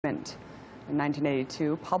In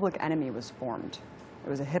 1982, Public Enemy was formed. It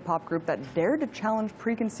was a hip-hop group that dared to challenge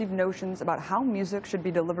preconceived notions about how music should be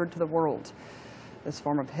delivered to the world. This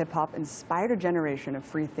form of hip-hop inspired a generation of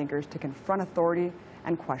free thinkers to confront authority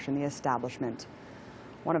and question the establishment.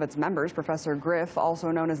 One of its members, Professor Griff, also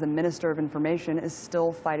known as the Minister of Information, is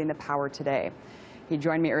still fighting the power today. He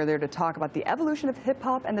joined me earlier to talk about the evolution of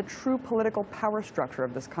hip-hop and the true political power structure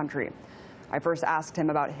of this country. I first asked him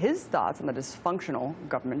about his thoughts on the dysfunctional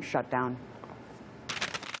government shutdown.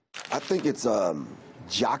 I think it's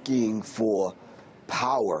jockeying for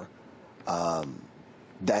power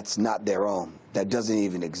that's not their own, that doesn't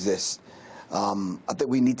even exist. I think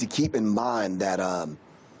we need to keep in mind that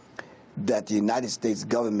that the United States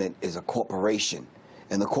government is a corporation,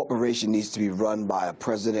 and the corporation needs to be run by a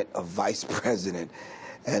president, a vice president,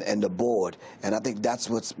 and the board. And I think that's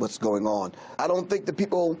what's going on. I don't think the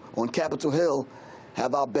people on Capitol Hill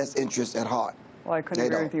have our best interests at heart. Well, I couldn't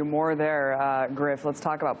agree with you more there, Griff. Let's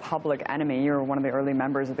talk about Public Enemy. You were one of the early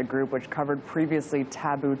members of the group, which covered previously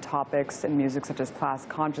taboo topics in music such as class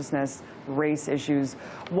consciousness, race issues.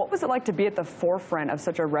 What was it like to be at the forefront of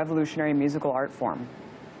such a revolutionary musical art form?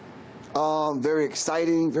 Very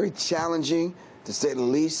exciting, very challenging, to say the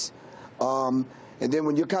least. And then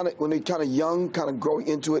when you're kind of young, kind of growing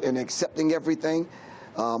into it and accepting everything,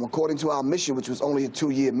 according to our mission, which was only a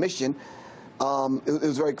 2-year mission, it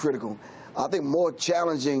was very critical. I think more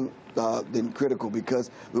challenging than critical,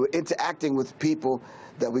 because we were interacting with people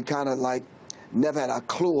that we kind of like never had a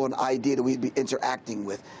clue or an idea that we'd be interacting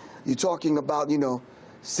with. You're talking about, you know,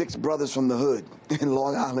 6 brothers from the hood in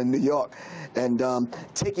Long Island, New York, and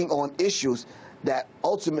taking on issues that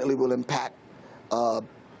ultimately will impact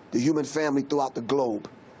the human family throughout the globe.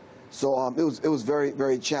 So it was very,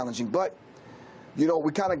 very challenging. But, you know,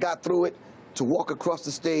 we kind of got through it to walk across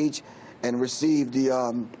the stage and receive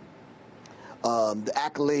the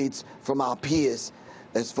accolades from our peers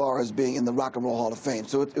as far as being in the Rock and Roll Hall of Fame.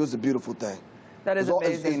 So it was a beautiful thing. That is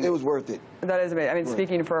amazing. It was worth it. That is amazing. I mean,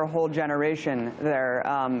 speaking for a whole generation there,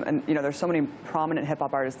 and you know, there's so many prominent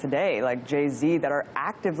hip-hop artists today, like Jay-Z, that are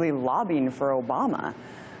actively lobbying for Obama.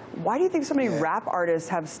 Why do you think so many rap artists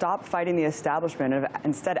have stopped fighting the establishment and have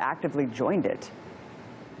instead actively joined it?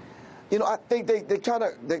 You know, I think they try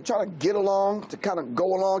to get along, to kind of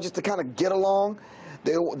go along, just to kind of get along.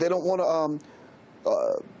 They don't want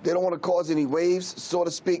to cause any waves, so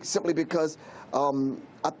to speak, simply because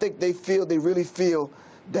I think they really feel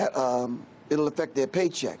that it'll affect their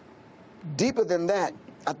paycheck. Deeper than that,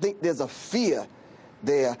 I think there's a fear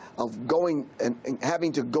there of going and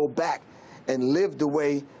having to go back and live the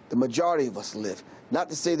way the majority of us live. Not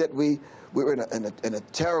to say that we're in a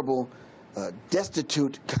terrible,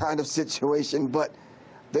 destitute kind of situation, but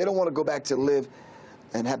they don't want to go back to live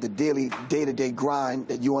and have the daily, day-to-day grind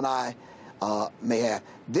that you and I may have.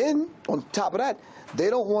 Then, on top of that, they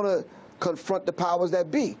don't want to confront the powers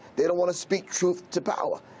that be. They don't want to speak truth to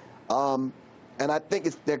power. And I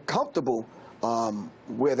think they're comfortable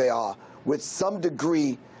where they are, with some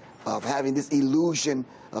degree of having this illusion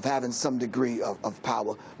of having some degree of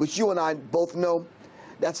power, which you and I both know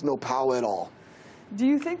that's no power at all. Do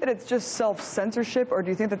you think that it's just self-censorship, or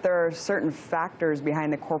do you think that there are certain factors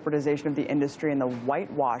behind the corporatization of the industry and the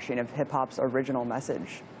whitewashing of hip-hop's original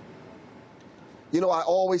message? You know, I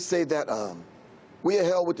always say that we are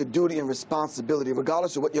held with the duty and responsibility,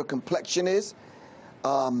 regardless of what your complexion is,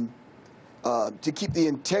 to keep the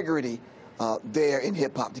integrity there in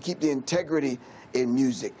hip-hop, to keep the integrity in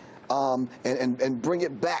music, and bring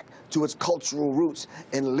it back to its cultural roots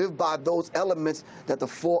and live by those elements that the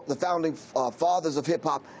founding fathers of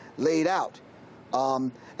hip-hop laid out.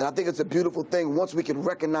 And I think it's a beautiful thing once we can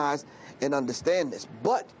recognize and understand this.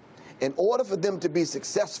 But in order for them to be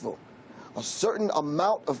successful, a certain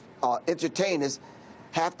amount of entertainers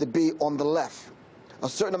have to be on the left. A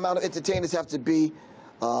certain amount of entertainers have to be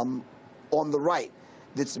on the right.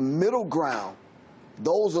 This middle ground,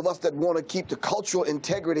 those of us that want to keep the cultural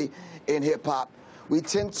integrity in hip-hop, we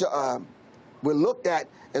tend to, we're looked at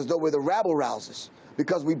as though we're the rabble-rousers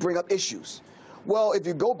because we bring up issues. Well, if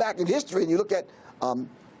you go back in history and you look at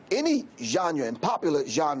any genre and popular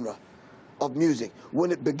genre of music, when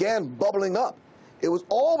it began bubbling up, it was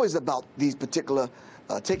always about these particular,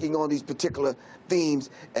 taking on these particular themes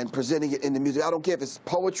and presenting it in the music. I don't care if it's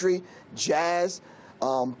poetry, jazz,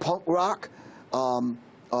 punk rock,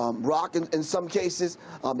 rock in some cases,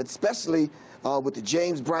 especially with the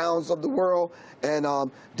James Browns of the world,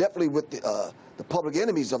 and definitely with the Public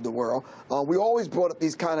Enemies of the world. We always brought up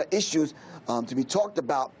these kind of issues to be talked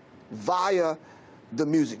about via the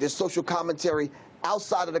music. There's social commentary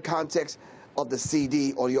outside of the context of the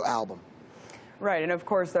CD or your album. Right, and of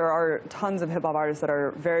course there are tons of hip-hop artists that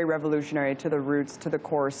are very revolutionary to the roots, to the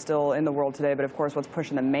core, still in the world today. But of course what's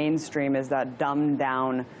pushing the mainstream is that dumbed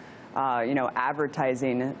down,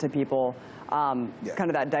 advertising to people, kind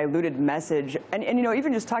of that diluted message. And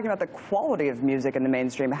even just talking about the quality of music in the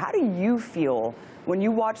mainstream, how do you feel when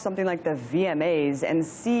you watch something like the VMAs and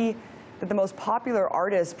see that the most popular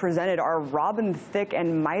artists presented are Robin Thicke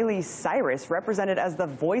and Miley Cyrus, represented as the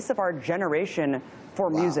voice of our generation for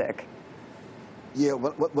music? Yeah,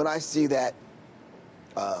 when I see that,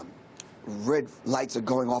 red lights are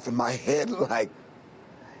going off in my head. Like,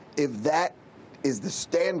 if that is the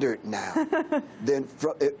standard now, then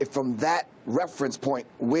from that reference point,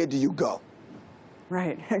 where do you go?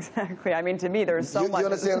 Right, exactly. I mean, to me, there's so much. You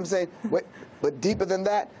understand what I'm saying? Wait, but deeper than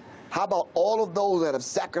that, how about all of those that have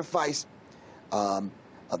sacrificed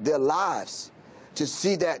their lives to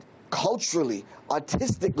see that culturally,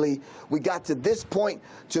 artistically, we got to this point,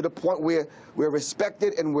 to the point where we're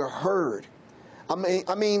respected and we're heard.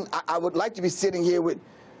 I would like to be sitting here with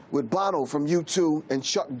Bono from U2 and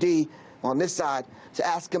Chuck D on this side to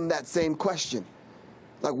ask him that same question.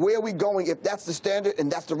 Like, where are we going if that's the standard and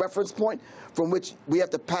that's the reference point from which we have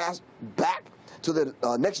to pass back to the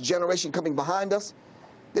next generation coming behind us?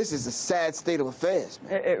 This is a sad state of affairs,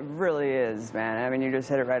 man. It really is, man. I mean, you just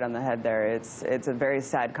hit it right on the head there. It's a very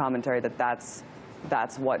sad commentary that's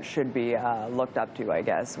what should be looked up to, I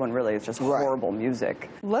guess, when really it's just horrible music.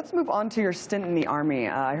 Let's move on to your stint in the Army.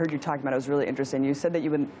 I heard you talking about it. It was really interesting. You said that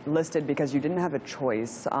you enlisted because you didn't have a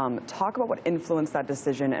choice. Talk about what influenced that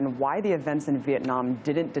decision and why the events in Vietnam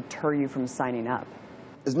didn't deter you from signing up.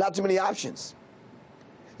 There's not too many options.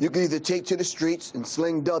 You can either take to the streets and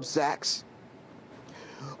sling dub sacks.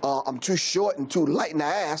 I'm too short and too light in the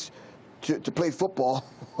ass to play football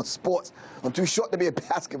or sports. I'm too short to be a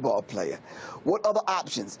basketball player. What other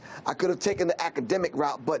options? I could have taken the academic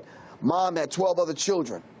route, but Mom had 12 other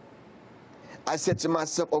children. I said to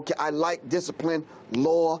myself, okay, I like discipline,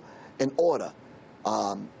 law, and order.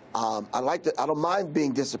 I don't mind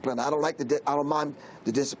being disciplined. I don't mind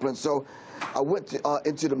the discipline. So I went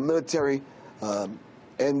into the military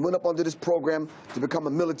and went up under this program to become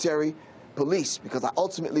a military police, because I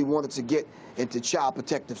ultimately wanted to get into Child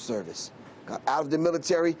Protective Service. Got out of the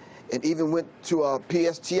military and even went to a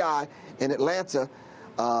PSTI in Atlanta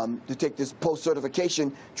to take this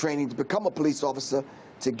post-certification training to become a police officer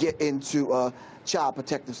to get into Child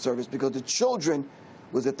Protective Service, because the children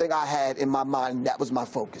was the thing I had in my mind, and that was my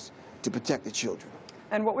focus, to protect the children.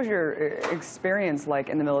 And what was your experience like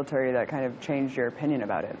in the military that kind of changed your opinion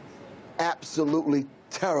about it? Absolutely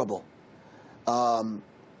terrible.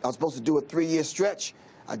 I was supposed to do a 3-year stretch.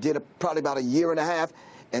 I did probably about a year and a half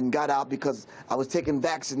and got out because I was taking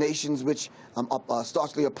vaccinations, which I'm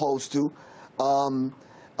staunchly opposed to.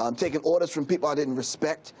 Taking orders from people I didn't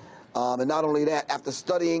respect. And not only that, after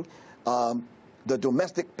studying the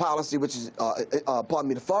domestic policy, which is,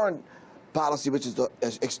 the foreign policy, which is the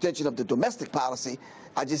extension of the domestic policy,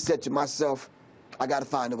 I just said to myself, I got to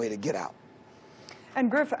find a way to get out. And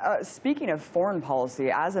Griff, speaking of foreign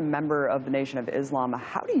policy, as a member of the Nation of Islam,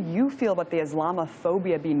 how do you feel about the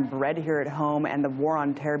Islamophobia being bred here at home and the war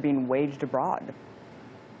on terror being waged abroad?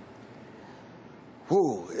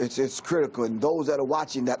 Ooh, it's critical. And those that are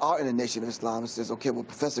watching that are in the Nation of Islam says, okay, well,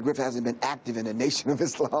 Professor Griff hasn't been active in the Nation of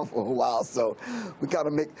Islam for a while, so we kind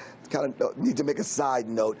of need to make a side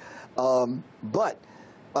note.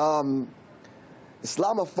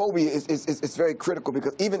 Islamophobia is very critical,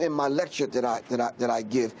 because even in my lecture that I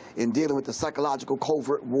give in dealing with the psychological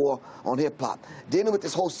covert war on hip-hop, dealing with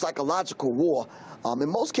this whole psychological war, in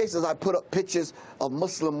most cases I put up pictures of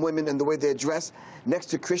Muslim women and the way they're dressed next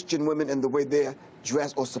to Christian women and the way they're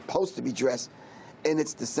dressed or supposed to be dressed, and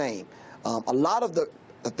it's the same. A lot of the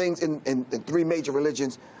things in 3 major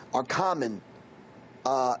religions are common.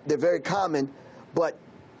 They're very common, but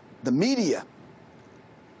the media,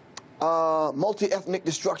 multi-ethnic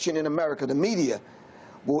destruction in America, the media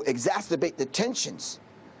will exacerbate the tensions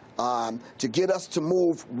to get us to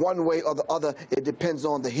move one way or the other. It depends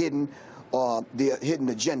on the hidden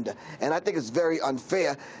agenda. And I think it's very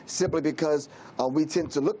unfair, simply because we tend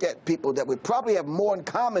to look at people that we probably have more in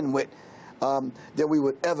common with than we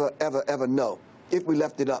would ever know if we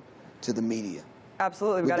left it up to the media.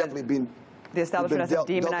 Absolutely. The establishment has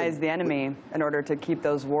to demonize the enemy in order to keep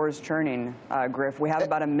those wars churning, Griff. We have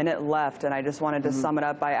about a minute left, and I just wanted to sum it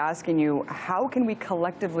up by asking you, how can we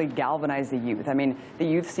collectively galvanize the youth? I mean, the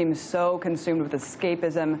youth seems so consumed with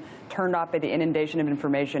escapism, turned off by the inundation of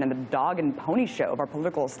information and the dog and pony show of our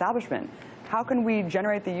political establishment. How can we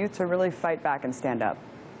generate the youth to really fight back and stand up?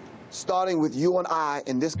 Starting with you and I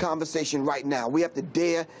in this conversation right now, we have to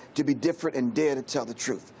dare to be different and dare to tell the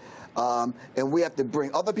truth. And we have to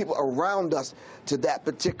bring other people around us to that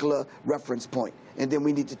particular reference point. And then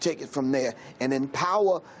we need to take it from there and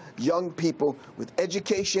empower young people with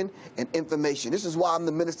education and information. This is why I'm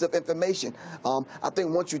the Minister of Information. I think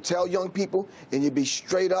once you tell young people and you be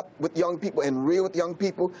straight up with young people and real with young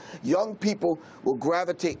people will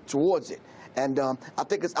gravitate towards it. And I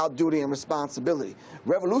think it's our duty and responsibility.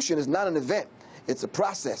 Revolution is not an event. It's a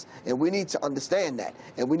process, and we need to understand that.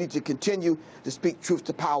 And we need to continue to speak truth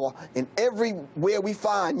to power in everywhere we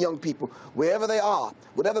find young people, wherever they are,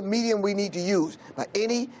 whatever medium we need to use, by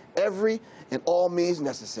any, every, and all means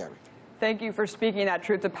necessary. Thank you for speaking that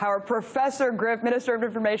truth to power. Professor Griff, Minister of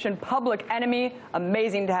Information, Public Enemy.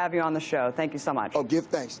 Amazing to have you on the show. Thank you so much. Oh, give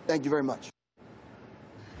thanks. Thank you very much.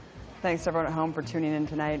 Thanks to everyone at home for tuning in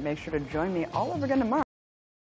tonight. Make sure to join me all over again tomorrow.